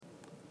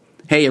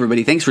Hey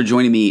everybody, thanks for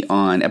joining me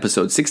on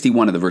episode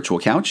 61 of The Virtual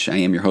Couch. I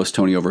am your host,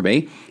 Tony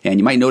Overbay, and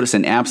you might notice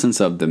an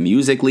absence of the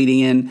music leading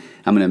in.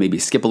 I'm going to maybe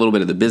skip a little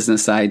bit of the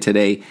business side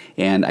today,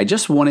 and I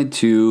just wanted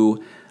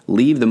to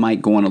leave the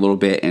mic going a little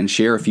bit and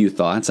share a few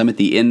thoughts. I'm at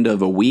the end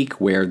of a week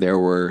where there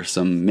were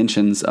some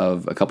mentions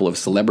of a couple of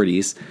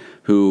celebrities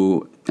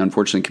who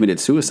unfortunately committed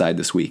suicide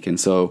this week, and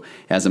so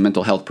as a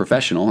mental health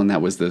professional, and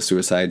that was the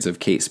suicides of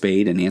Kate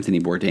Spade and Anthony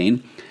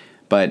Bourdain.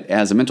 But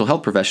as a mental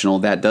health professional,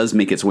 that does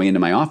make its way into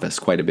my office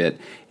quite a bit.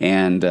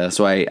 And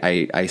so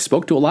I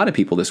spoke to a lot of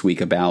people this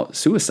week about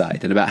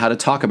suicide and about how to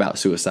talk about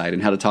suicide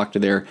and how to talk to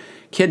their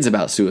kids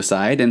about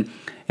suicide. And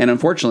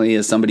unfortunately,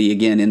 as somebody,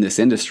 again, in this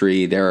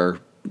industry, there are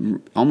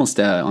almost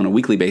on a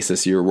weekly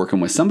basis, you're working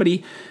with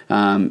somebody,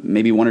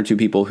 maybe one or two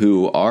people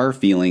who are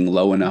feeling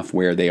low enough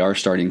where they are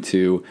starting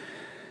to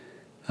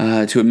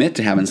admit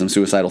to having some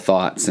suicidal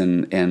thoughts,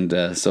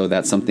 and so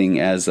that's something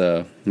as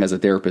a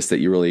therapist that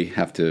you really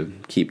have to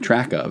keep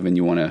track of, and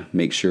you want to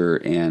make sure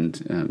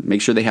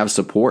they have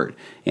support,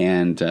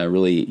 and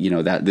really,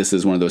 that this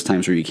is one of those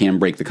times where you can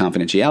break the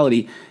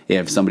confidentiality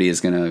if somebody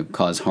is going to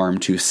cause harm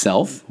to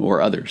self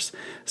or others.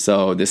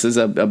 So this is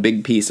a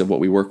big piece of what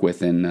we work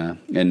with in the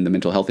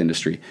mental health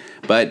industry.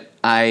 But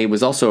I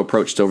was also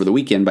approached over the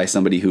weekend by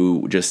somebody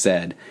who just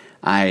said,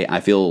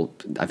 I feel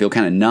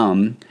kind of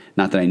numb.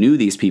 Not that I knew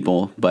these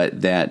people,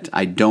 but that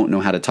I don't know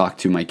how to talk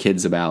to my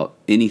kids about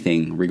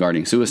anything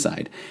regarding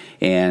suicide.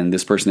 And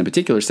this person in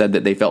particular said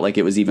that they felt like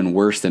it was even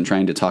worse than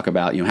trying to talk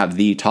about, have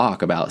the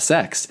talk about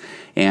sex.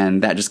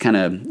 And that just kind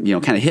of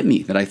hit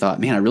me, that I thought,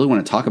 man, I really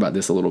want to talk about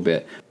this a little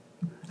bit.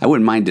 I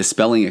wouldn't mind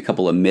dispelling a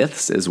couple of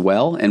myths as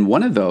well. And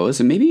one of those,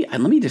 and maybe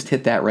let me just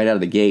hit that right out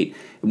of the gate.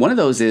 One of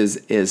those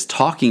is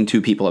talking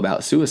to people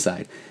about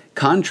suicide.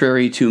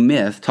 Contrary to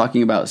myth,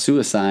 talking about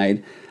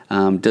suicide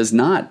does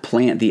not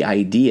plant the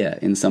idea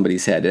in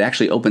somebody's head. It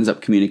actually opens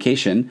up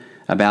communication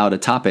about a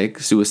topic,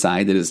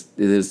 suicide, that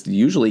is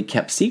usually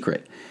kept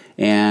secret.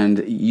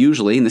 And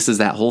usually, and this is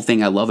that whole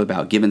thing I love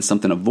about giving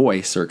something a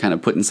voice or kind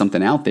of putting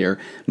something out there,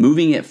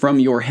 moving it from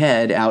your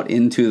head out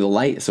into the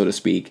light, so to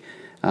speak.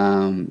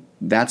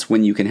 That's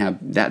when you can have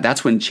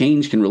that's when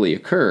change can really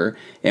occur,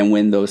 and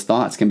when those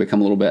thoughts can become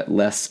a little bit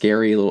less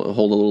scary, hold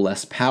a little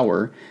less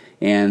power.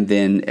 And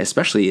then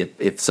especially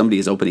if somebody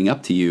is opening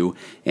up to you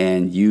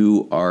and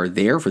you are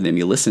there for them,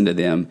 you listen to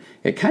them,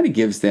 it kind of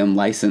gives them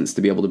license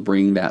to be able to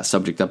bring that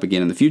subject up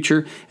again in the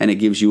future, and it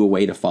gives you a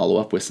way to follow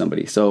up with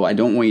somebody. So I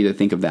don't want you to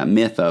think of that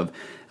myth of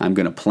I'm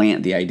going to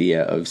plant the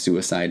idea of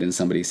suicide in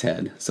somebody's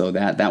head. So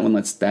that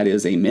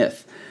is a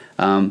myth.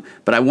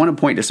 But I want to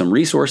point to some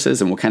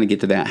resources, and we'll kind of get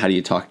to that. How do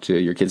you talk to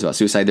your kids about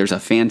suicide? There's a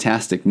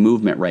fantastic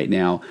movement right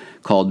now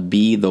called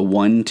Be the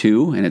One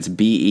To, and it's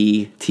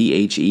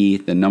BETHE,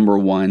 the number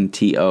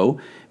 1TO,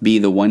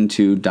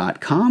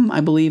 BeThe1To.com,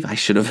 I believe. I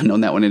should have known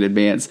that one in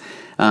advance.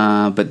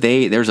 But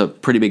there's a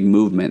pretty big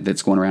movement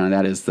that's going around, and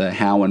that is the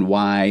how and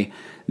why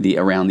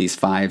around these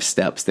 5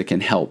 steps that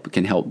can help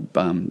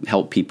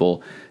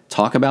people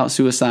talk about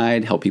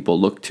suicide, help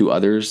people look to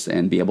others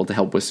and be able to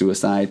help with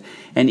suicide.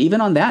 And even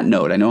on that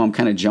note, I know I'm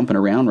kind of jumping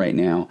around right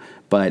now,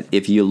 but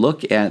if you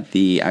look at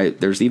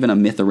there's even a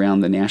myth around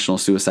the National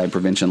Suicide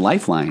Prevention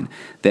Lifeline,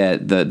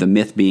 that the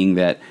myth being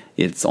that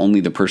it's only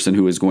the person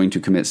who is going to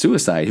commit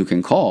suicide who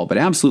can call, but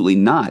absolutely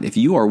not. If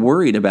you are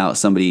worried about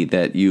somebody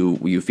that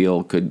you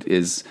feel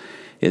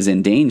is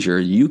in danger,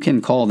 you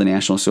can call the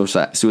National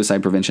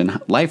Suicide Prevention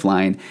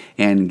Lifeline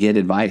and get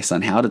advice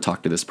on how to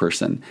talk to this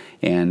person.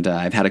 And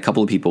I've had a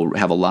couple of people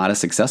have a lot of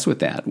success with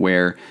that,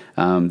 where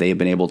they have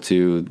been able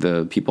to,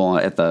 the people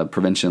at the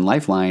Prevention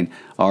Lifeline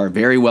are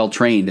very well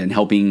trained in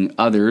helping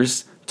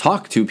others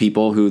talk to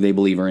people who they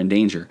believe are in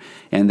danger.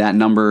 And that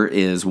number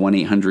is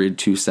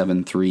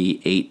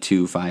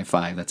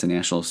 1-800-273-8255. That's a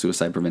National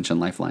Suicide Prevention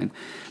Lifeline.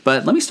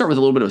 But let me start with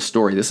a little bit of a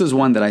story. This is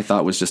one that I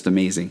thought was just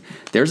amazing.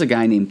 There's a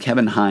guy named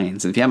Kevin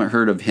Hines, and if you haven't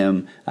heard of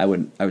him, I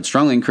would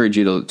strongly encourage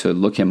you to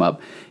look him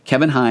up.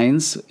 Kevin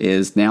Hines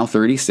is now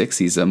 36.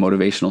 He's a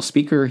motivational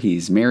speaker.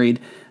 He's married.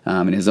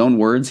 In his own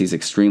words, he's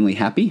extremely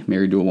happy,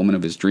 married to a woman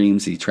of his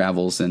dreams. He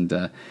travels and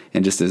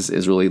just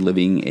is really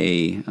living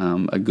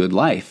a good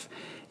life.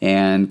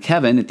 And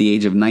Kevin, at the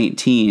age of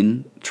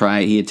 19,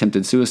 he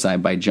attempted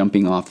suicide by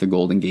jumping off the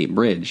Golden Gate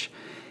Bridge.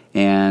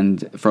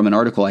 And from an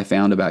article I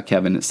found about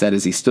Kevin, it said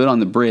as he stood on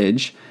the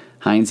bridge,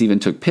 Hines even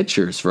took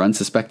pictures for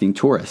unsuspecting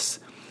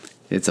tourists.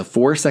 It's a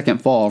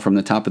 4-second fall from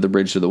the top of the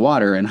bridge to the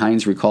water, and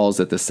Hines recalls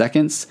that the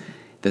second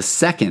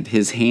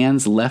his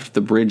hands left the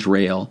bridge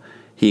rail,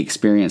 he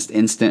experienced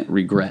instant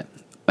regret.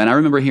 And I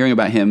remember hearing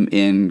about him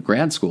in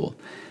grad school,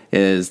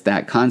 is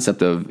that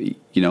concept of,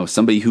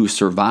 somebody who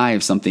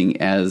survives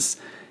something as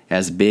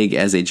big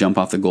as a jump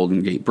off the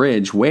Golden Gate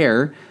Bridge,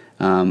 where,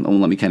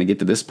 let me kind of get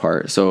to this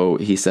part. So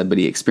he said, but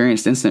he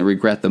experienced instant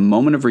regret. The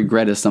moment of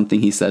regret is something,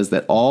 he says,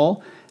 that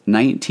all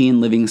 19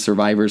 living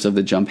survivors of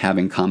the jump have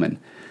in common.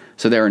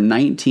 So there are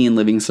 19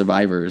 living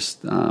survivors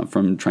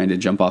from trying to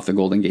jump off the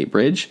Golden Gate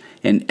Bridge,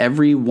 and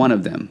every one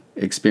of them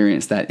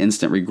experienced that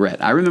instant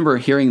regret. I remember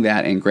hearing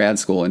that in grad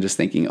school and just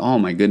thinking, oh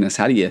my goodness,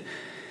 how do you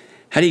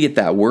how do you get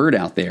that word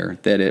out there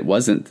that it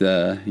wasn't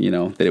that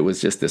it was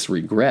just this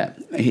regret?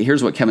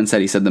 Here's what Kevin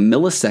said. He said, the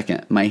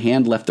millisecond my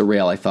hand left the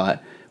rail, I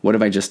thought, what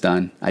have I just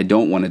done? I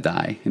don't want to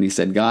die. And he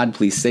said, God,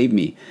 please save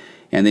me.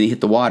 And then he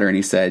hit the water, and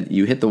he said,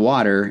 you hit the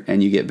water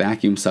and you get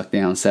vacuum sucked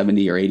down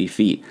 70 or 80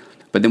 feet.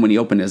 But then when he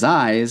opened his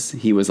eyes,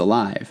 he was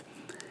alive.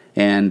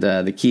 And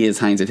the key is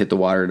Hines had hit the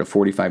water at a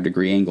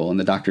 45-degree angle. And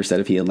the doctor said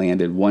if he had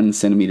landed 1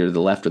 centimeter to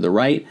the left or the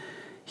right,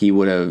 he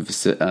would have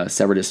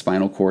severed his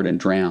spinal cord and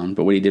drowned.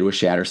 But what he did was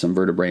shatter some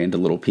vertebrae into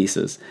little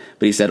pieces.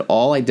 But he said,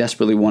 all I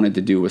desperately wanted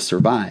to do was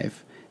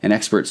survive. And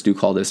experts do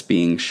call this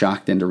being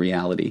shocked into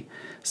reality.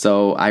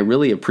 So I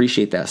really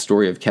appreciate that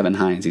story of Kevin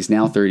Hines. He's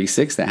now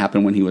 36. That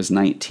happened when he was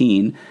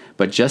 19.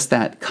 But just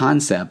that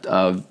concept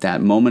of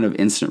that moment of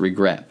instant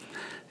regret.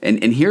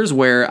 And here's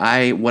where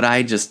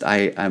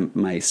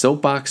my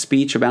soapbox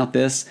speech about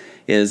this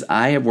is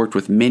I have worked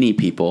with many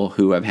people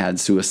who have had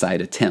suicide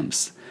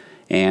attempts.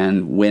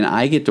 And when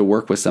I get to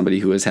work with somebody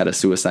who has had a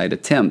suicide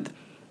attempt,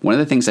 one of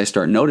the things I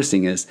start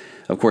noticing is,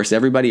 of course,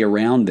 everybody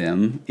around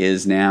them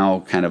is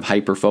now kind of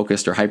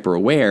hyper-focused or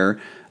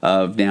hyper-aware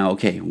of now,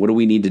 okay, what do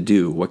we need to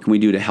do? What can we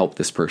do to help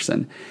this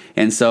person?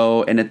 And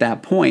at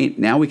that point,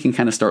 now we can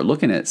kind of start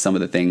looking at some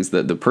of the things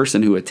that the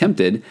person who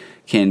attempted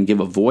can give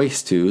a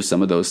voice to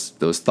some of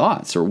those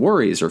thoughts or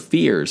worries or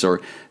fears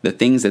or the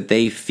things that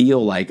they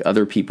feel like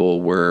other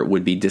people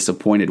would be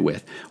disappointed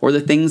with, or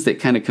the things that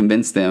kind of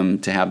convince them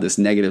to have this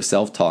negative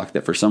self-talk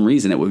that for some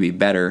reason it would be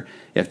better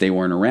if they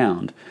weren't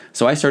around.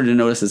 So I started to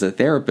notice as a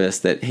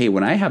therapist that, hey,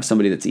 when I have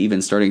somebody that's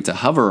even starting to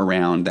hover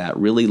around that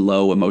really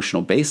low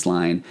emotional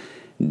baseline,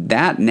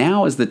 that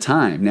now is the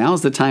time. Now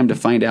is the time to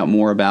find out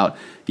more about,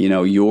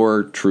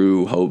 your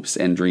true hopes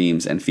and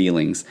dreams and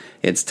feelings.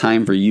 It's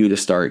time for you to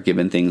start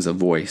giving things a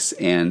voice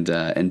and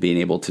being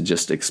able to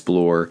just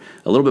explore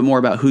a little bit more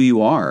about who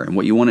you are and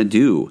what you want to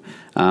do.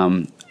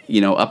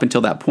 Up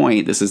until that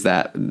point, this is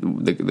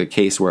the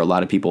case where a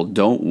lot of people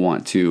don't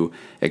want to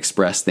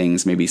express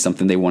things, maybe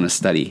something they want to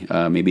study,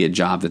 maybe a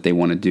job that they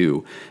want to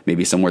do,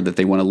 maybe somewhere that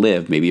they want to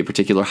live, maybe a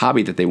particular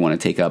hobby that they want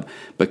to take up,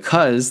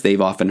 because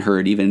they've often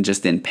heard, even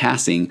just in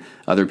passing,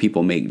 other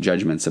people make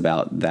judgments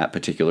about that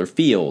particular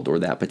field or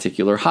that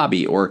particular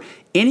hobby or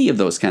any of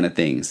those kind of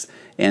things.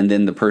 And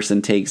then the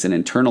person takes and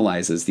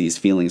internalizes these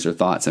feelings or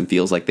thoughts and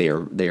feels like they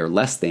are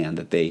less than,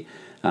 that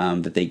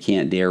they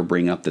can't dare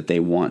bring up that they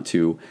want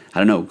to,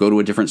 go to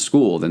a different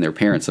school than their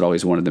parents had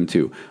always wanted them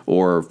to,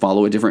 or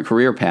follow a different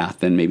career path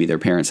than maybe their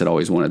parents had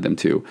always wanted them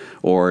to,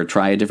 or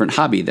try a different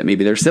hobby that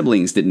maybe their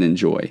siblings didn't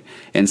enjoy.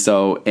 And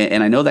so,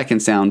 and I know that can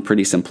sound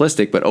pretty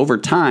simplistic, but over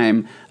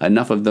time,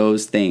 enough of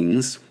those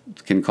things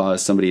can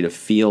cause somebody to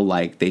feel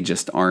like they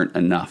just aren't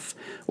enough,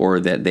 or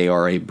that they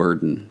are a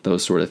burden,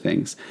 those sort of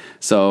things.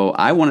 So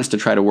I want us to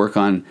try to work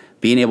on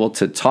being able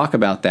to talk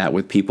about that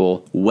with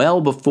people well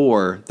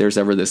before there's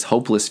ever this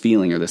hopeless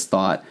feeling or this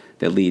thought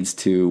that leads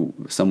to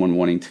someone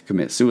wanting to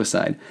commit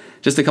suicide.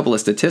 Just a couple of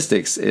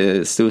statistics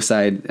is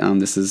suicide.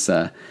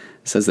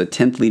 Says the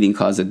 10th leading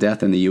cause of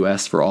death in the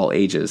U.S. for all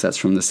ages. That's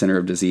from the Center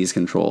of Disease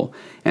Control.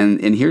 And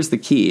here's the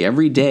key.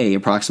 Every day,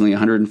 approximately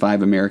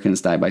 105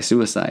 Americans die by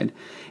suicide.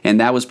 And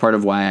that was part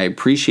of why I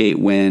appreciate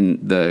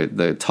when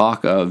the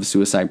talk of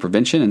suicide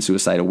prevention and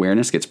suicide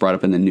awareness gets brought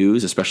up in the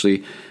news,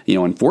 especially,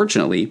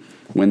 unfortunately,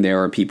 when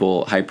there are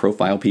people,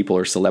 high-profile people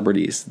or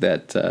celebrities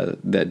that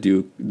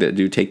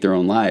do take their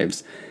own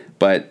lives.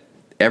 But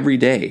every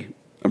day,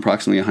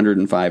 approximately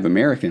 105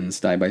 Americans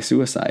die by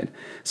suicide.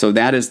 So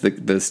that is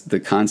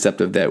the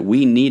concept of that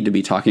we need to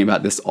be talking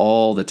about this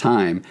all the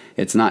time.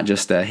 It's not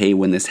just hey,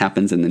 when this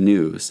happens in the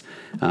news.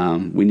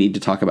 We need to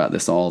talk about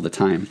this all the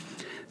time.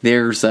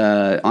 There's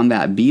on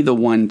that Be the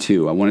One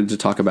Too. I wanted to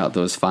talk about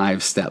those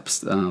 5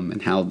 steps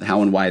and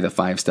how and why the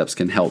 5 steps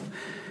can help.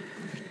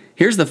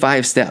 Here's the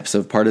 5 steps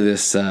of part of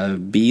this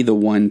Be the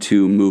One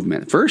Too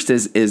movement. First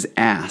is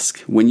ask.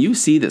 When you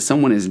see that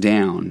someone is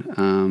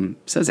down,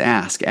 says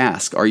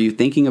ask. Are you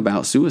thinking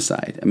about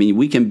suicide? I mean,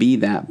 we can be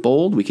that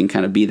bold. We can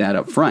kind of be that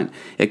up front.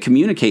 It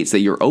communicates that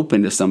you're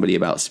open to somebody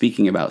about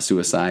speaking about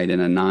suicide in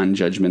a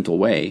non-judgmental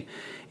way.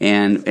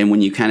 And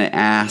when you kind of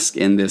ask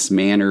in this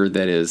manner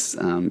that is,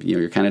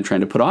 you're kind of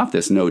trying to put off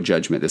this no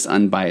judgment, this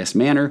unbiased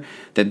manner,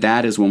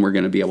 that is when we're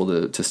going to be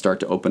able to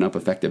start to open up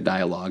effective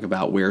dialogue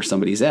about where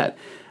somebody's at.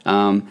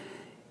 And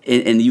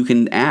you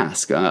can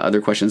ask.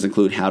 Other questions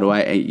include, how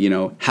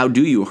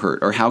do you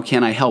hurt, or how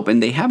can I help?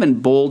 And they have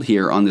in bold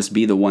here on this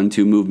Be the One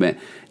Too movement,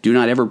 do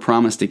not ever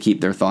promise to keep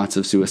their thoughts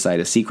of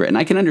suicide a secret. And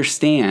I can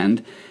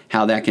understand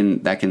how that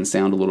can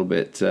sound a little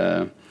bit.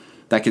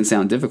 That can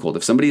sound difficult.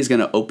 If somebody is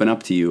going to open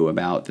up to you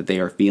about that they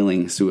are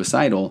feeling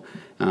suicidal,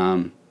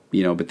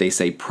 but they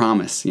say,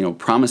 promise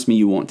me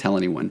you won't tell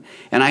anyone.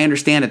 And I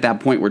understand at that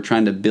point we're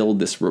trying to build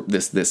this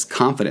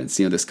confidence,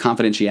 this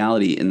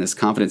confidentiality and this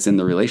confidence in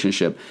the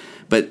relationship.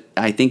 But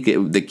I think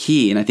the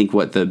key, and I think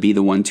what the Be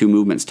the One Too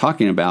movement's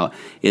talking about,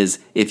 is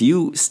if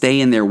you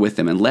stay in there with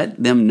them and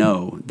let them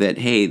know that,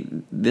 hey,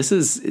 this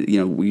is,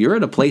 you're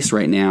at a place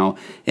right now,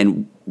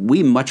 and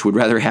we much would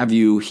rather have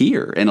you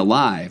here and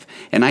alive.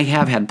 And I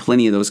have had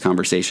plenty of those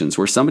conversations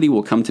where somebody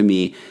will come to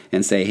me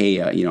and say, hey,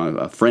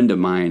 a friend of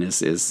mine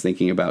is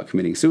thinking about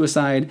committing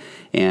suicide.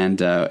 And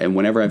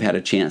whenever I've had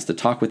a chance to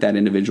talk with that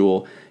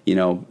individual,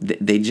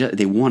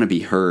 they want to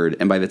be heard.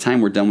 And by the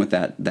time we're done with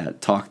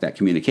that talk, that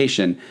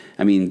communication,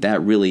 I mean,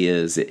 that really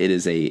is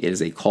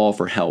a call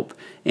for help,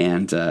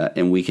 and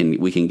we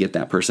can get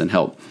that person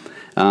help.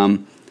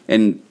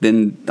 And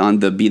then on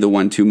the Be the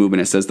One To movement,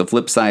 it says the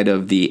flip side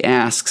of the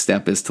ask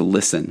step is to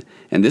listen.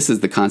 And this is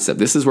the concept.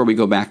 This is where we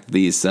go back to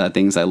these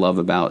things I love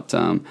about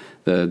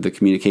the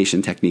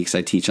communication techniques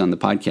I teach on the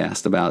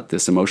podcast, about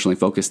this emotionally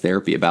focused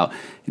therapy, about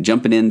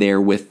jumping in there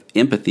with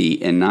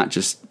empathy and not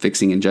just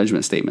fixing and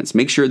judgment statements.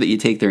 Make sure that you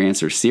take their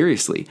answers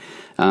seriously,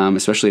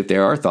 especially if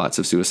there are thoughts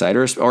of suicide,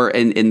 or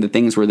in the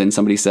things where then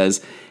somebody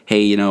says,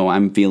 hey,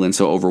 I'm feeling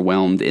so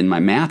overwhelmed in my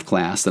math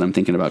class that I'm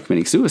thinking about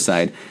committing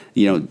suicide.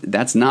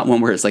 That's not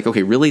one where it's like,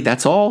 okay, really,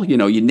 that's all?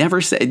 You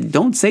never say,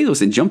 don't say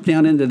those, and jump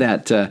down into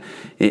that,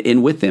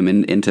 in with them,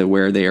 and into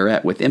where they are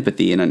at with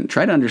empathy, and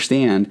try to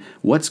understand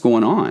what's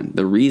going on,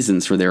 the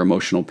reasons for their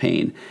emotional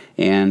pain.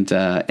 And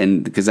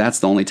because that's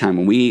the only time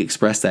when we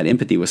express that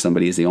empathy with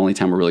somebody, is the only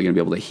time we're really going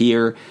to be able to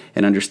hear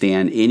and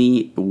understand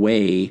any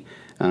way,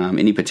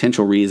 any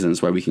potential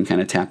reasons why we can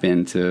kind of tap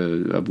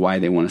into of why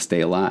they want to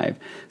stay alive.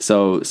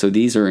 So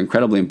these are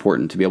incredibly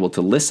important, to be able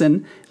to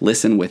listen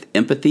with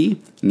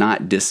empathy,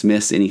 not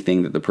dismiss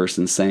anything that the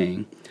person's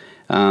saying.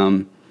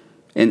 And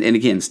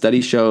again,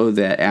 studies show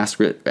that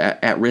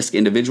at-risk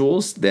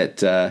individuals,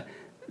 that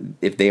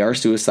if they are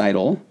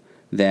suicidal,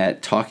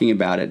 that talking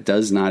about it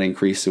does not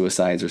increase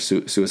suicides or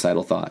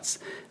suicidal thoughts.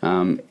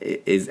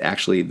 Is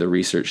actually, the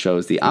research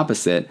shows the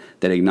opposite,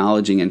 that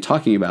acknowledging and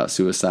talking about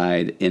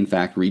suicide, in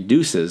fact,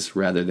 reduces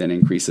rather than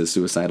increases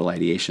suicidal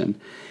ideation.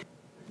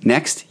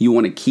 Next, you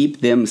want to keep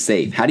them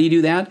safe. How do you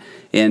do that?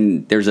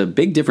 And there's a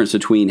big difference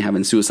between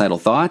having suicidal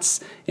thoughts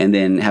and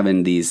then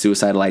having the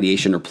suicidal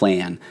ideation or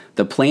plan.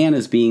 The plan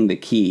is being the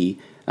key.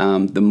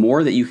 The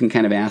more that you can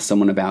kind of ask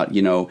someone about,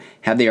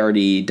 have they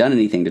already done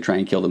anything to try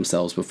and kill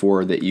themselves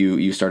before that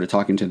you started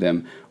talking to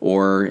them?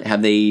 Or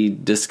have they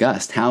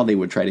discussed how they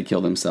would try to kill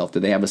themselves?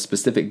 Do they have a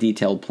specific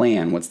detailed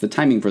plan? What's the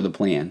timing for the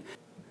plan?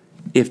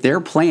 If their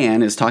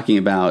plan is talking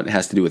about,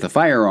 has to do with a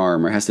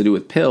firearm or has to do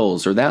with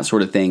pills or that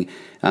sort of thing,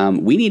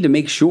 we need to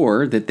make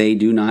sure that they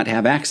do not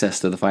have access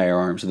to the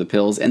firearms or the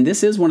pills. And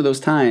this is one of those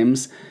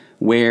times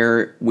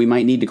where we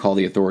might need to call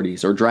the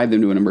authorities or drive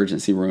them to an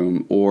emergency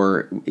room,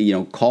 or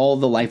call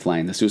the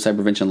Lifeline, the Suicide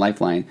Prevention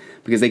Lifeline,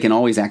 because they can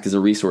always act as a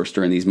resource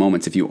during these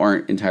moments if you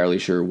aren't entirely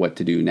sure what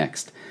to do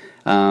next.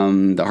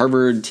 The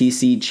Harvard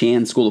T.C.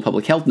 Chan School of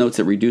Public Health notes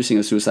that reducing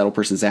a suicidal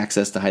person's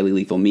access to highly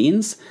lethal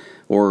means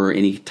or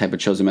any type of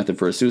chosen method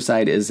for a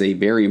suicide is a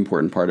very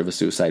important part of a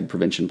suicide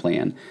prevention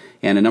plan.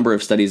 And a number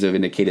of studies have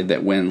indicated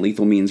that when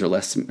lethal means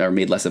are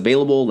made less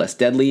available, less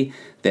deadly,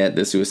 that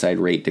the suicide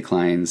rate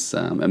declines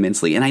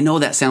immensely. And I know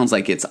that sounds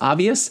like it's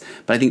obvious,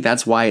 but I think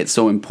that's why it's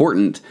so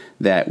important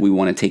that we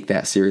want to take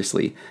that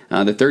seriously.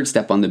 The third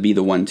step on the Be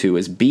the One To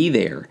is be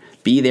there.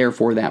 Be there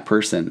for that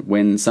person.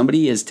 When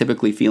somebody is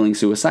typically feeling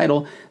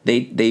suicidal,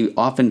 they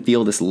often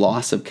feel this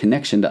loss of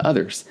connection to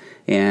others,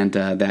 and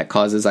that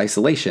causes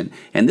isolation.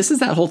 And this is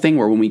that whole thing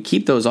where when we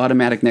keep those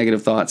automatic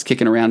negative thoughts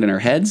kicking around in our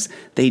heads,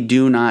 they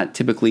do not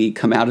typically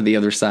come out of the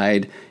other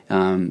side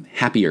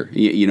happier.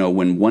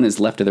 When one is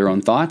left to their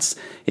own thoughts,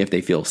 if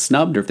they feel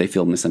snubbed, or if they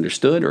feel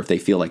misunderstood, or if they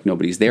feel like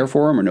nobody's there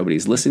for them or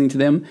nobody's listening to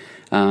them,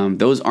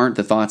 those aren't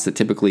the thoughts that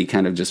typically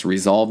kind of just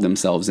resolve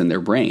themselves in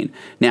their brain.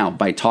 Now,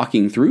 by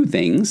talking through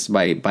things,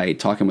 by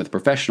talking with a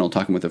professional,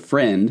 talking with a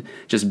friend,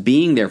 just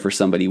being there for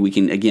somebody, we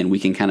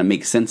can kind of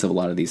make sense of a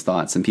lot of these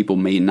thoughts, and people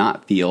may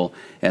not feel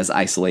as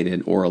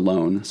isolated or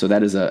alone. So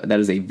that is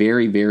a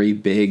very, very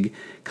big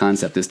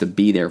concept, is to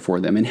be there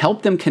for them and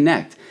help them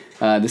connect.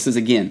 This is,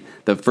 again,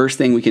 the first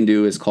thing we can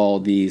do is call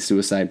the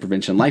Suicide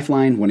Prevention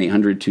Lifeline,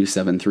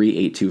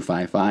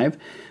 1-800-273-8255.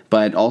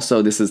 But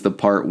also, this is the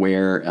part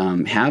where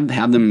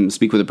have them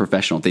speak with a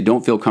professional. If they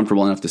don't feel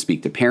comfortable enough to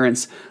speak to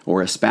parents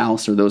or a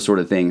spouse or those sort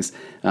of things,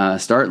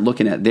 start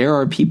looking at, there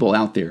are people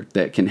out there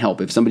that can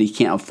help. If somebody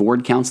can't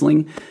afford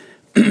counseling,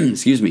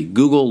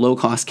 Google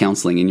low-cost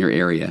counseling in your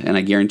area, and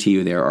I guarantee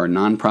you there are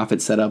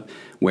nonprofits set up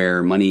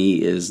where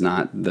money is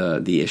not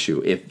the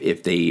issue.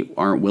 If they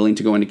aren't willing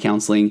to go into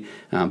counseling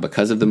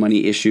because of the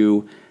money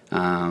issue,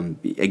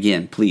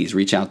 again, please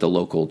reach out to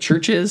local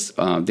churches.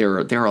 There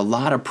are a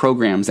lot of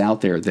programs out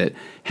there that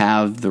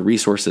have the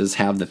resources,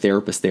 have the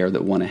therapists there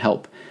that want to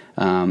help.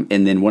 And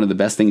then one of the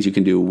best things you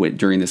can do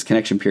during this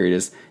connection period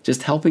is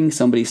just helping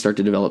somebody start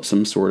to develop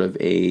some sort of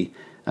a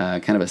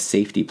kind of a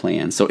safety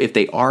plan. So if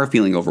they are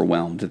feeling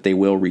overwhelmed, that they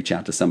will reach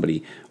out to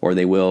somebody, or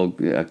they will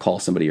call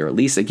somebody, or at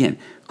least, again,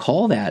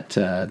 call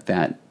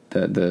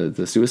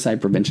the Suicide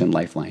Prevention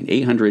Lifeline,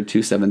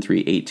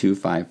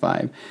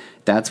 800-273-8255.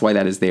 That's why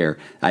that is there.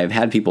 I've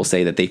had people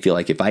say that they feel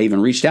like if I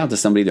even reached out to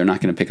somebody, they're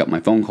not going to pick up my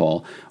phone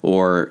call,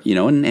 or,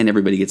 and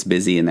everybody gets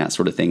busy and that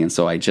sort of thing. And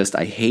so I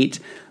hate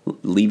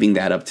leaving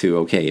that up to,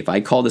 okay, if I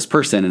call this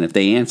person and if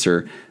they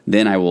answer,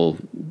 then I will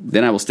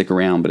stick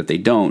around. But if they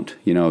don't,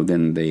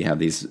 then they have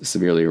these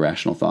severely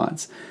irrational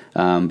thoughts.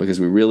 Because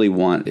we really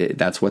want it,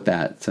 that's what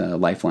that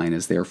lifeline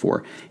is there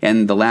for.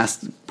 And the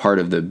last part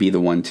of the be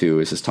the one to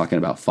is just talking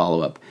about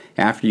follow-up.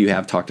 After you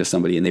have talked to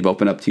somebody and they've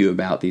opened up to you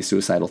about these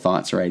suicidal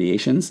thoughts or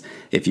ideations,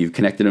 if you've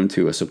connected them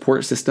to a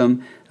support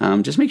system,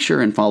 just make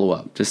sure and follow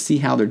up. Just see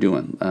how they're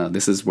doing.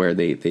 This is where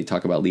they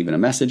talk about leaving a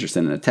message or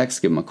sending a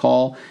text, give them a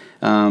call.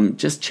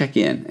 Just check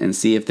in and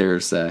see if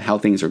there's how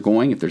things are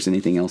going, if there's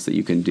anything else that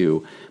you can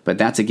do. But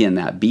that's, again,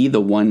 that be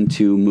the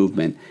 1-2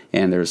 movement,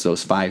 and there's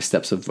those 5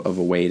 steps of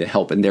a way to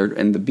help. And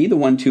the be the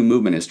 1-2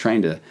 movement is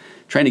trying to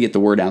get the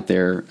word out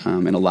there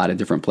in a lot of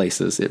different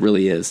places. It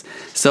really is.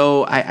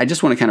 So I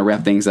just want to kind of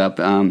wrap things up.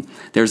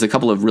 There's a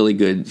couple of really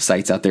good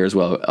sites out there as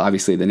well.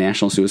 Obviously, the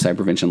National Suicide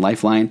Prevention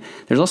Lifeline.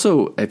 There's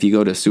also, if you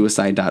go to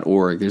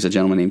suicide.org, there's a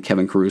gentleman named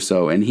Kevin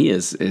Caruso, and he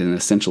is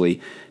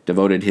essentially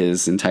devoted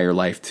his entire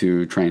life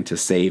to trying to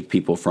save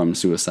people from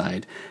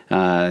suicide.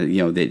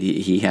 That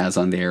he has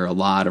on there a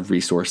lot of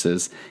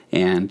resources,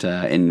 and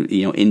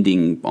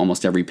ending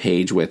almost every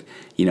page with,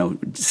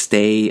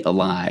 stay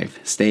alive,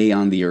 stay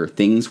on the earth,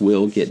 things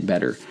will get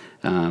better.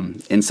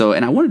 And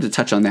I wanted to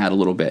touch on that a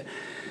little bit.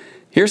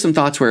 Here's some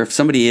thoughts where if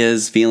somebody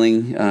is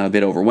feeling a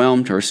bit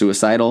overwhelmed or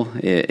suicidal,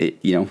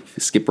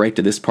 skip right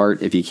to this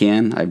part if you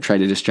can. I've tried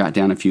to just jot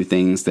down a few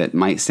things that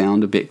might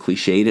sound a bit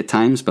cliched at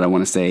times, but I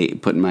want to say,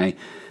 putting my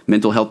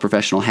mental health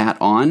professional hat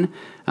on.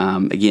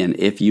 Again,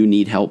 if you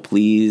need help,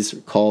 please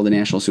call the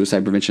National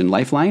Suicide Prevention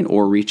Lifeline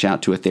or reach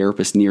out to a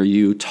therapist near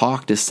you.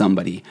 Talk to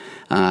somebody.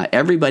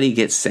 Everybody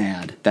gets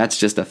sad. That's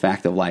just a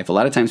fact of life. A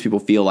lot of times people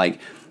feel like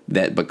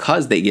that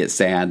because they get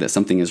sad that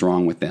something is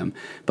wrong with them.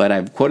 But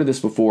I've quoted this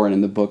before, and in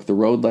the book The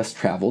Road Less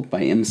Traveled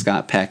by M.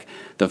 Scott Peck,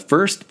 the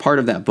first part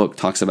of that book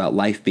talks about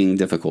life being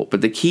difficult.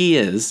 But the key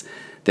is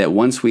that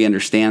once we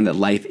understand that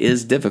life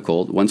is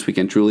difficult, once we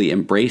can truly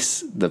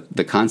embrace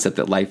the concept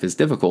that life is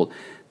difficult,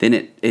 then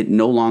it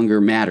no longer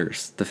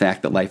matters, the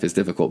fact that life is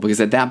difficult. Because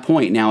at that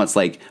point, now it's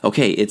like,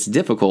 okay, it's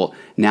difficult,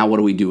 now what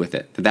do we do with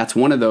it? That's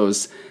one of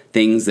those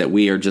things that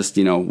we are just,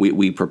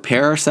 we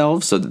prepare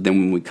ourselves so that then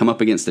when we come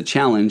up against a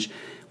challenge,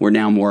 we're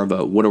now more of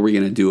a, what are we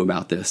going to do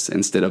about this,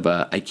 instead of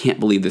a, I can't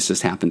believe this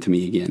just happened to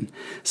me again.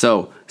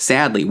 So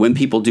sadly, when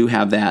people do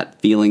have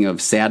that feeling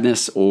of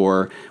sadness,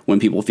 or when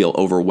people feel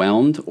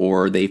overwhelmed,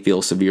 or they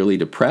feel severely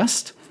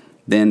depressed,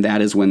 then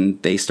that is when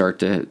they start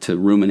to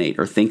ruminate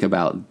or think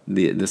about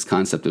this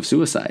concept of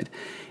suicide.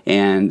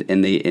 And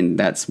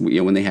that's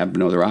when they have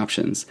no other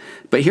options.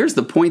 But here's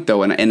the point,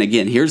 though, and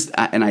again,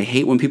 and I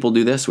hate when people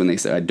do this, when they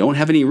say I don't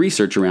have any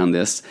research around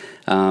this,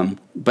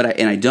 but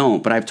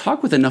I've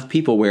talked with enough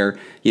people where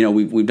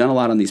we've done a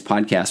lot on these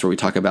podcasts where we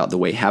talk about the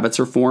way habits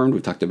are formed.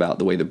 We've talked about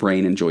the way the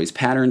brain enjoys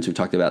patterns. We've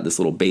talked about this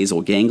little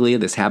basal ganglia,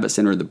 this habit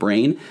center of the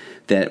brain,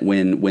 that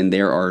when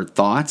there are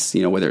thoughts,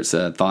 whether it's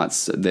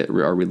thoughts that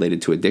are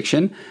related to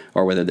addiction,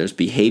 or whether there's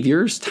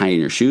behaviors,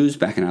 tying your shoes,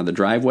 backing out of the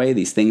driveway,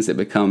 these things that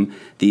become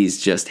these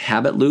just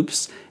habit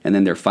loops, and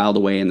then they're filed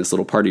away in this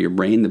little part of your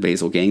brain, the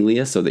basal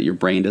ganglia, so that your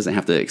brain doesn't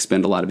have to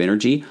expend a lot of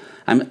energy.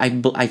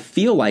 I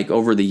feel like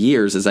over the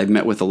years, as I've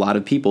met with a lot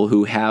of people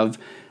who have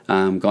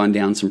gone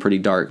down some pretty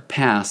dark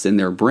paths in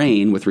their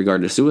brain with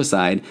regard to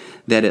suicide,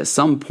 that at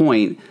some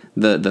point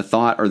the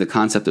thought or the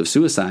concept of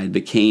suicide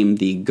became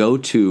the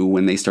go-to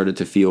when they started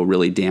to feel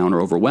really down or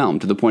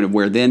overwhelmed, to the point of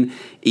where then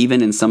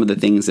even in some of the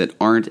things that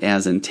aren't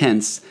as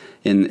intense,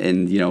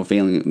 in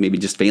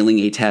failing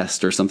a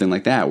test or something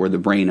like that, where the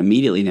brain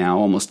immediately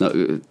now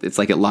it's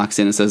like it locks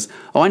in and says,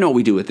 oh, I know what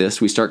we do with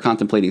this. We start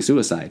contemplating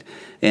suicide,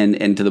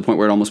 and to the point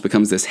where it almost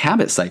becomes this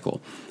habit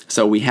cycle.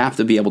 So we have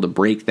to be able to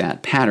break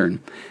that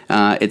pattern.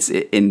 It's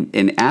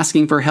in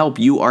asking for help.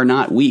 You are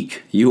not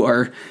weak. You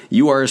are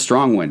a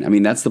strong one. I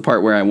mean, that's the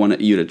part where I want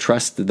you to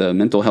trust the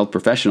mental health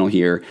professional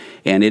here.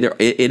 And it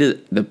is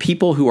the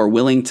people who are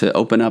willing to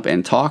open up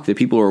and talk. The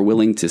people who are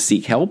willing to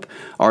seek help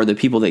are the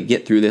people that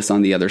get through this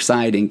on the other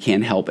side and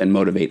can help and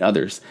motivate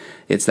others.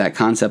 It's that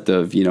concept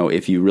of,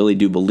 if you really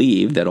do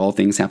believe that all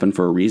things happen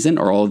for a reason,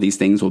 or all of these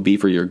things will be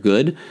for your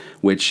good,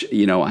 which,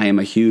 I am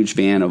a huge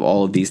fan of,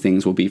 all of these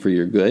things will be for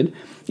your good,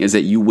 is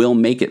that you will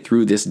make it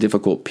through this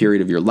difficult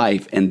period of your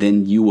life, and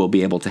then you will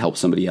be able to help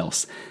somebody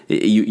else.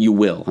 You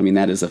will. I mean,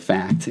 that is a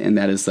fact. And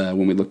that is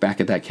when we look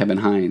back at that Kevin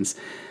Hines,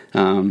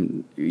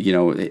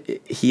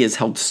 he has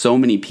helped so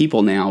many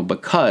people now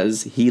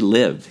because he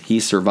lived, he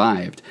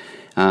survived.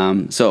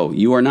 So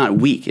you are not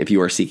weak if you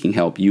are seeking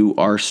help. You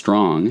are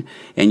strong,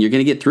 and you're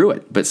going to get through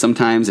it. But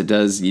sometimes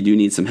you do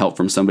need some help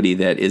from somebody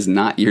that is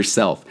not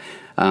yourself.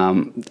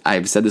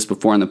 I've said this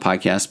before on the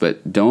podcast,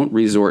 but don't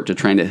resort to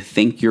trying to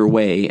think your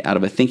way out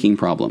of a thinking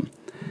problem.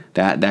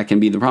 That can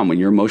be the problem when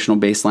your emotional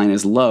baseline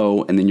is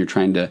low, and then you're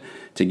trying to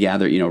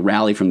gather,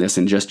 rally from this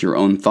in just your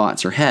own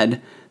thoughts or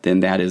head.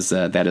 then that is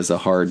a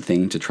hard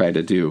thing to try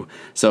to do.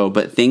 So,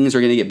 but things are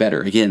going to get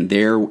better. Again,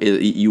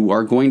 you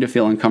are going to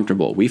feel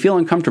uncomfortable. We feel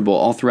uncomfortable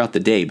all throughout the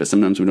day, but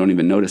sometimes we don't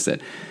even notice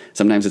it.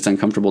 Sometimes it's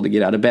uncomfortable to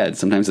get out of bed.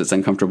 Sometimes it's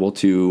uncomfortable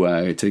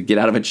to get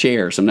out of a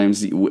chair.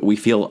 Sometimes we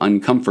feel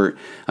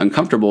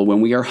uncomfortable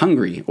when we are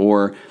hungry,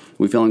 or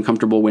we feel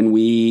uncomfortable when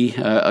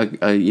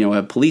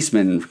a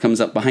policeman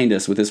comes up behind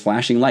us with his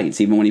flashing lights,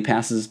 even when he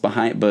passes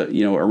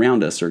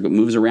around us or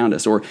moves around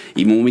us, or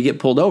even when we get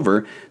pulled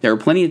over. There are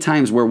plenty of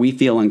times where we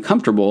feel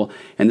uncomfortable,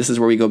 and this is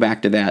where we go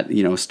back to that,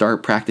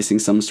 start practicing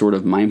some sort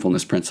of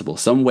mindfulness principle,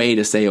 some way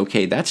to say,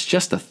 okay, that's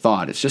just a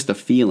thought, it's just a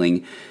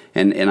feeling,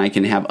 and I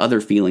can have other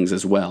feelings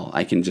as well.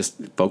 I can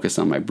just focus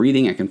on my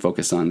breathing, I can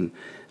focus on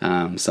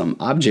some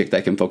object,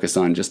 I can focus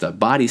on just a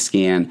body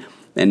scan,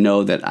 and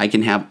know that I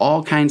can have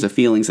all kinds of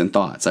feelings and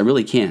thoughts. I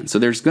really can. So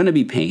there's going to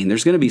be pain,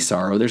 there's going to be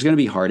sorrow, there's going to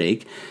be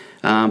heartache.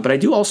 But I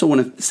do also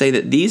want to say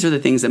that these are the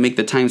things that make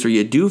the times where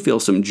you do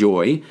feel some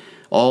joy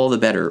all the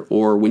better,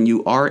 or when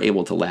you are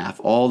able to laugh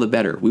all the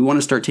better. We want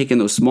to start taking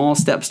those small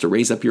steps to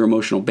raise up your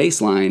emotional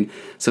baseline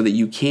so that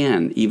you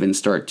can even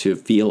start to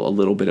feel a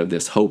little bit of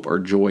this hope or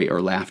joy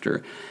or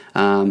laughter.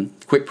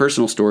 Quick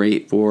personal story.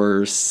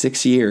 For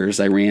 6 years,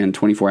 I ran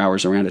 24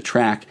 hours around a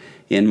track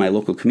in my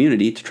local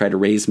community to try to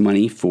raise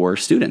money for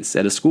students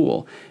at a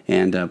school.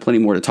 And plenty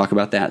more to talk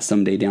about that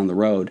someday down the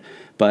road.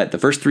 But the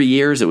first 3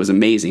 years, it was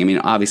amazing. I mean,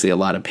 obviously a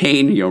lot of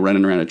pain,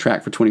 running around a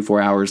track for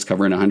 24 hours,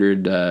 covering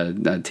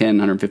 110,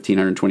 115,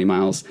 120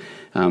 miles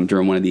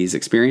during one of these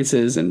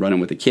experiences and running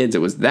with the kids. It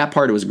was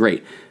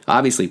great.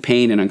 Obviously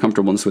pain and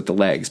uncomfortableness with the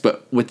legs.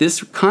 But with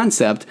this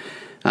concept,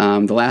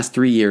 the last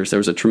 3 years, there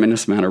was a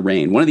tremendous amount of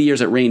rain. One of the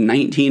years it rained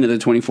 19 of the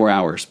 24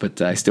 hours,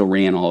 but I still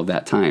ran all of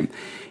that time.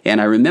 And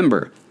I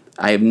remember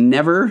I have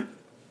never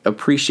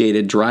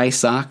appreciated dry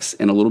socks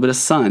and a little bit of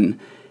sun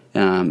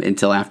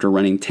until after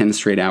running 10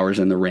 straight hours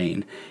in the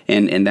rain.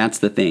 And that's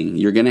the thing.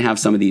 You're going to have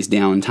some of these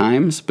down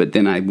times, but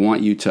then I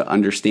want you to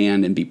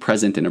understand and be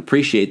present and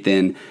appreciate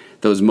then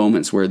those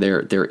moments where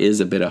there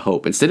is a bit of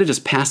hope. Instead of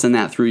just passing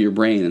that through your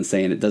brain and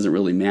saying it doesn't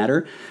really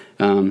matter,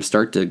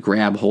 start to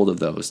grab hold of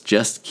those.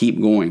 Just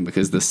keep going,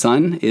 because the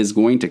sun is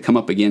going to come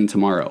up again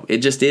tomorrow. It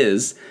just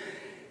is.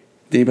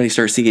 Did anybody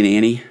start singing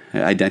Annie?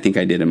 I think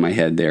I did in my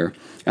head there.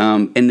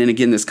 And then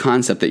again, this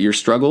concept that your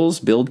struggles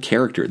build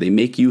character. They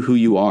make you who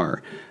you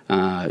are.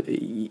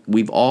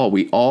 We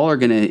all are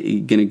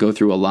going to go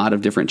through a lot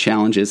of different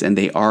challenges, and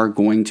they are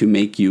going to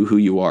make you who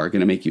you are, going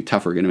to make you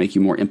tougher, going to make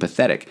you more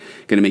empathetic,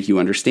 going to make you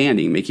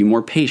understanding, make you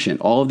more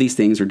patient. All of these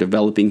things are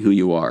developing who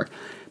you are.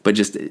 But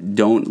just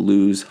don't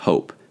lose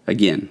hope.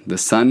 Again, the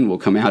sun will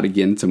come out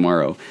again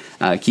tomorrow.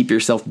 Keep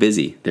yourself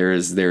busy.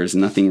 There's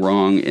nothing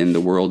wrong in the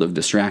world of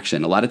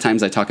distraction. A lot of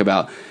times I talk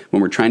about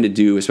when we're trying to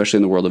do, especially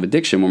in the world of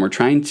addiction, when we're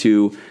trying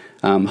to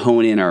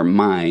hone in our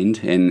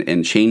mind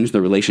and change the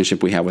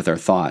relationship we have with our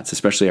thoughts,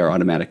 especially our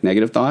automatic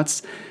negative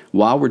thoughts,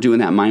 while we're doing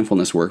that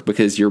mindfulness work,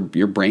 because your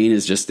brain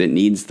is just, it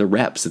needs the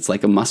reps. It's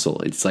like a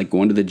muscle. It's like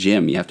going to the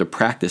gym. You have to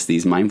practice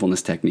these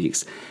mindfulness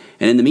techniques.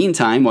 And in the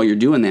meantime, while you're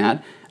doing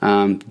that,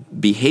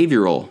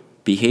 behavioral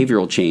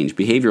change,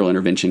 behavioral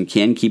intervention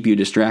can keep you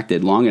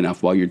distracted long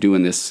enough while you're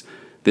doing this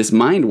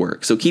mind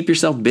work. So keep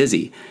yourself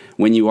busy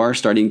when you are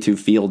starting to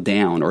feel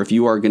down, or if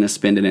you are going to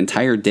spend an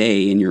entire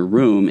day in your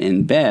room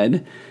in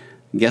bed,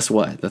 guess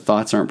what? The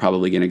thoughts aren't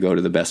probably going to go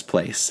to the best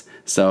place.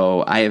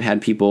 So I have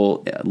had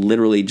people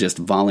literally just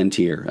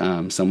volunteer.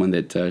 Someone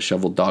that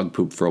shoveled dog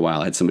poop for a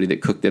while. I had somebody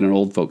that cooked at an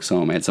old folks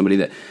home. I had somebody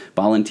that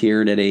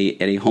volunteered at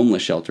a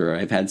homeless shelter.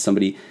 I've had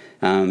somebody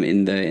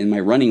in my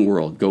running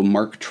world go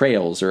mark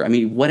trails, or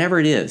whatever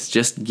it is,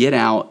 just get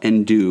out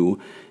and do.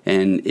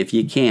 And if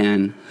you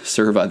can,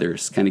 serve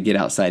others, kind of get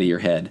outside of your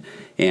head.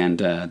 And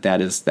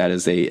that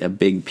is a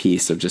big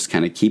piece of just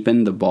kind of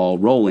keeping the ball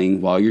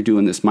rolling while you're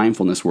doing this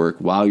mindfulness work,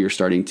 while you're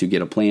starting to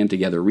get a plan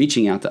together,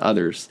 reaching out to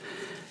others.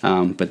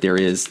 But there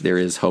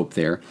is hope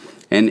there.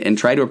 And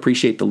try to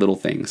appreciate the little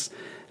things.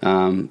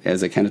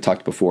 As I kind of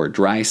talked before,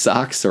 dry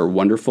socks are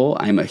wonderful.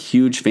 I'm a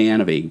huge fan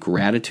of a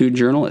gratitude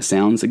journal. It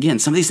sounds, again,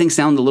 some of these things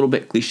sound a little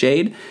bit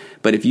cliched,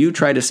 but if you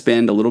try to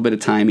spend a little bit of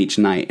time each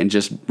night and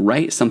just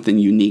write something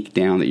unique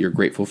down that you're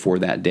grateful for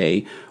that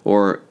day,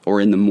 or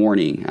in the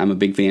morning. I'm a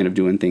big fan of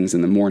doing things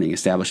in the morning,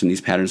 establishing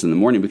these patterns in the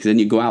morning, because then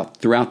you go out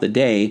throughout the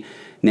day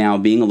now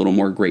being a little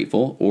more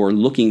grateful, or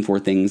looking for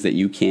things that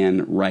you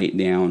can write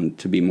down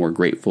to be more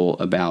grateful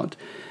about.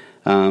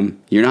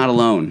 You're not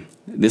alone.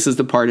 This is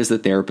the part as the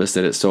therapist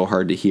that it's so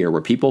hard to hear,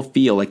 where people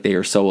feel like they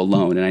are so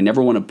alone. And I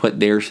never want to put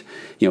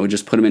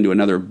just put them into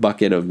another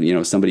bucket of,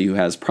 somebody who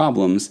has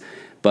problems.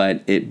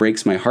 But it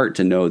breaks my heart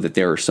to know that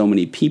there are so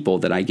many people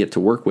that I get to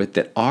work with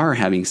that are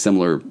having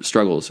similar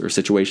struggles or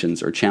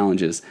situations or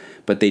challenges,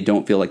 but they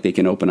don't feel like they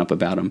can open up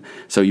about them.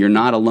 So you're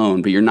not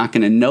alone, but you're not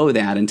going to know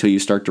that until you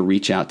start to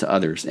reach out to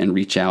others and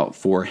reach out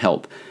for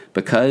help,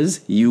 because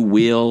you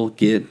will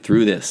get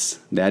through this.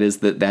 That is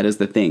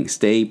the thing.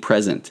 Stay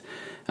present.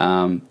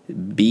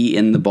 Be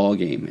in the ball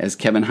game. As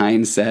Kevin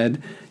Hines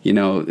said,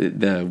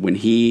 when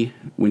he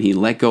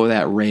let go of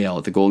that rail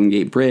at the Golden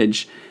Gate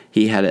Bridge,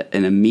 he had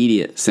an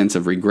immediate sense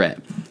of regret.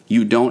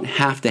 You don't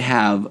have to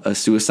have a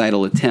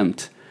suicidal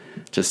attempt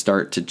to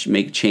start to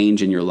make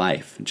change in your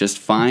life. Just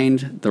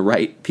find the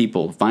right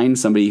people. Find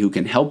somebody who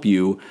can help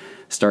you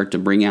start to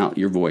bring out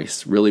your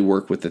voice. Really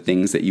work with the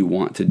things that you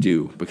want to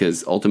do,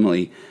 because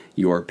ultimately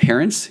your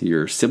parents,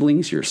 your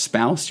siblings, your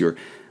spouse,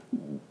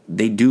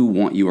 they do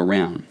want you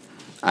around.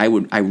 I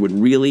would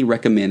really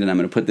recommend, and I'm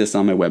going to put this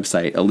on my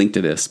website, a link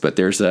to this, but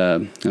there's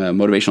a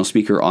motivational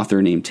speaker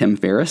author named Tim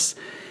Ferriss.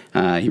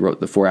 He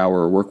wrote the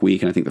 4-Hour Work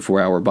Week, and I think the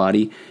 4-Hour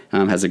Body,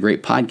 has a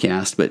great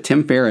podcast. But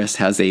Tim Ferriss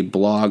has a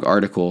blog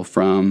article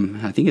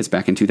from, I think it's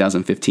back in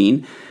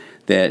 2015,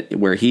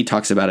 where he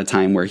talks about a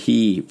time where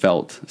he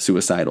felt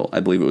suicidal.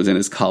 I believe it was in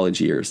his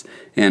college years.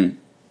 And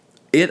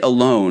it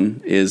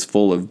alone is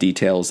full of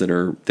details that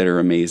are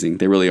amazing.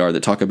 They really are,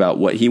 that talk about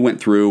what he went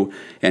through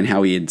and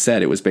how he had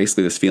said it was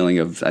basically this feeling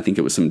of, I think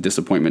it was some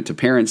disappointment to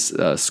parents,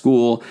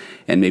 school,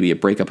 and maybe a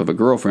breakup of a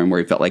girlfriend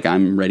where he felt like,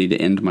 I'm ready to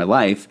end my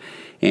life,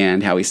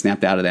 and how he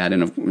snapped out of that,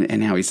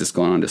 and how he's just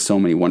gone on to so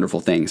many wonderful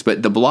things.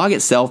 But the blog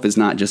itself is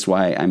not just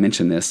why I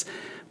mentioned this,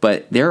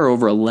 but there are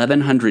over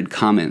 1,100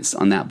 comments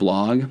on that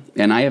blog,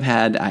 and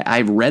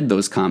I've read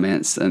those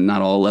comments, and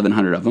not all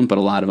 1,100 of them, but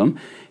a lot of them,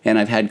 and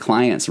I've had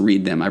clients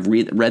read them. I've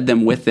read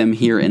them with them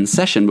here in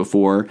session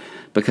before,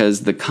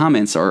 because the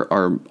comments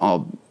are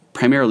all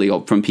primarily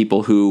from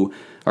people who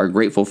are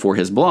grateful for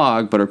his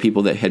blog, but are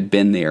people that had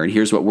been there, and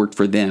here's what worked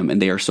for them,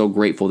 and they are so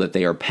grateful that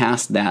they are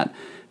past that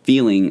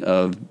feeling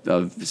of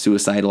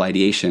suicidal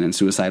ideation and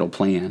suicidal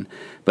plan.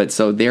 But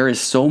so there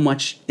is so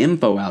much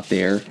info out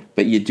there,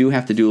 but you do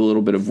have to do a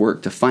little bit of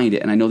work to find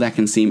it. And I know that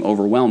can seem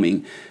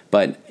overwhelming,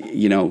 but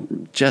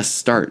just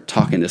start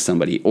talking to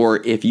somebody.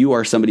 Or if you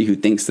are somebody who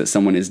thinks that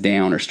someone is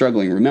down or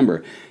struggling,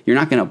 remember, you're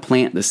not going to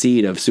plant the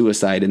seed of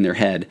suicide in their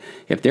head.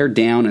 If they're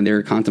down and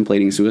they're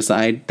contemplating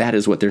suicide, that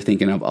is what they're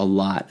thinking of a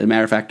lot. As a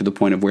matter of fact, to the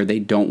point of where they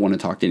don't want to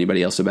talk to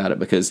anybody else about it,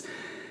 because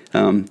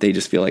they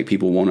just feel like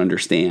people won't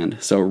understand.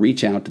 So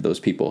reach out to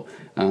those people.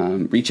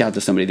 Reach out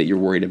to somebody that you're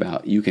worried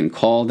about. You can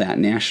call that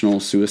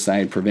National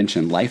Suicide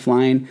Prevention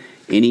Lifeline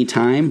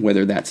anytime,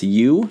 whether that's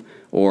you,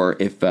 or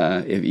if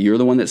you're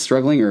the one that's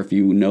struggling, or if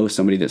you know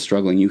somebody that's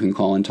struggling, you can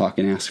call and talk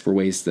and ask for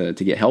ways to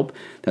get help.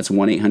 That's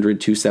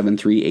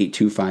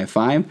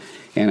 1-800-273-8255.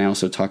 And I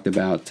also talked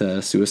about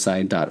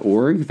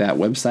suicide.org, that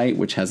website,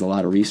 which has a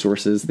lot of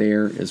resources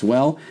there as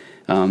well.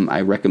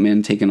 I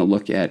recommend taking a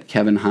look at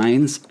Kevin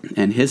Hines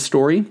and his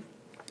story,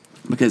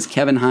 because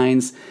Kevin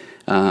Hines,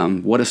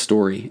 what a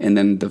story. And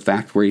then the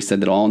fact where he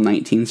said that all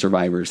 19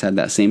 survivors had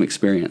that same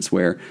experience,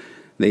 where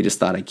they just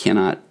thought,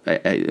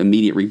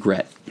 immediate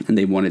regret, and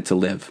they wanted to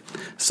live.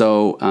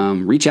 So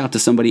reach out to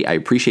somebody. I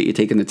appreciate you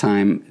taking the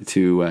time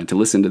to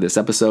listen to this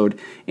episode,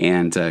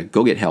 and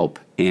go get help.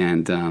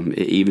 And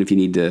even if you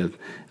need to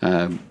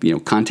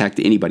contact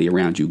anybody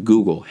around you,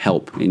 Google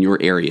help in your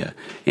area,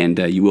 and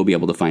you will be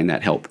able to find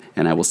that help.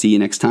 And I will see you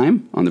next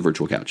time on the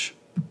Virtual Couch.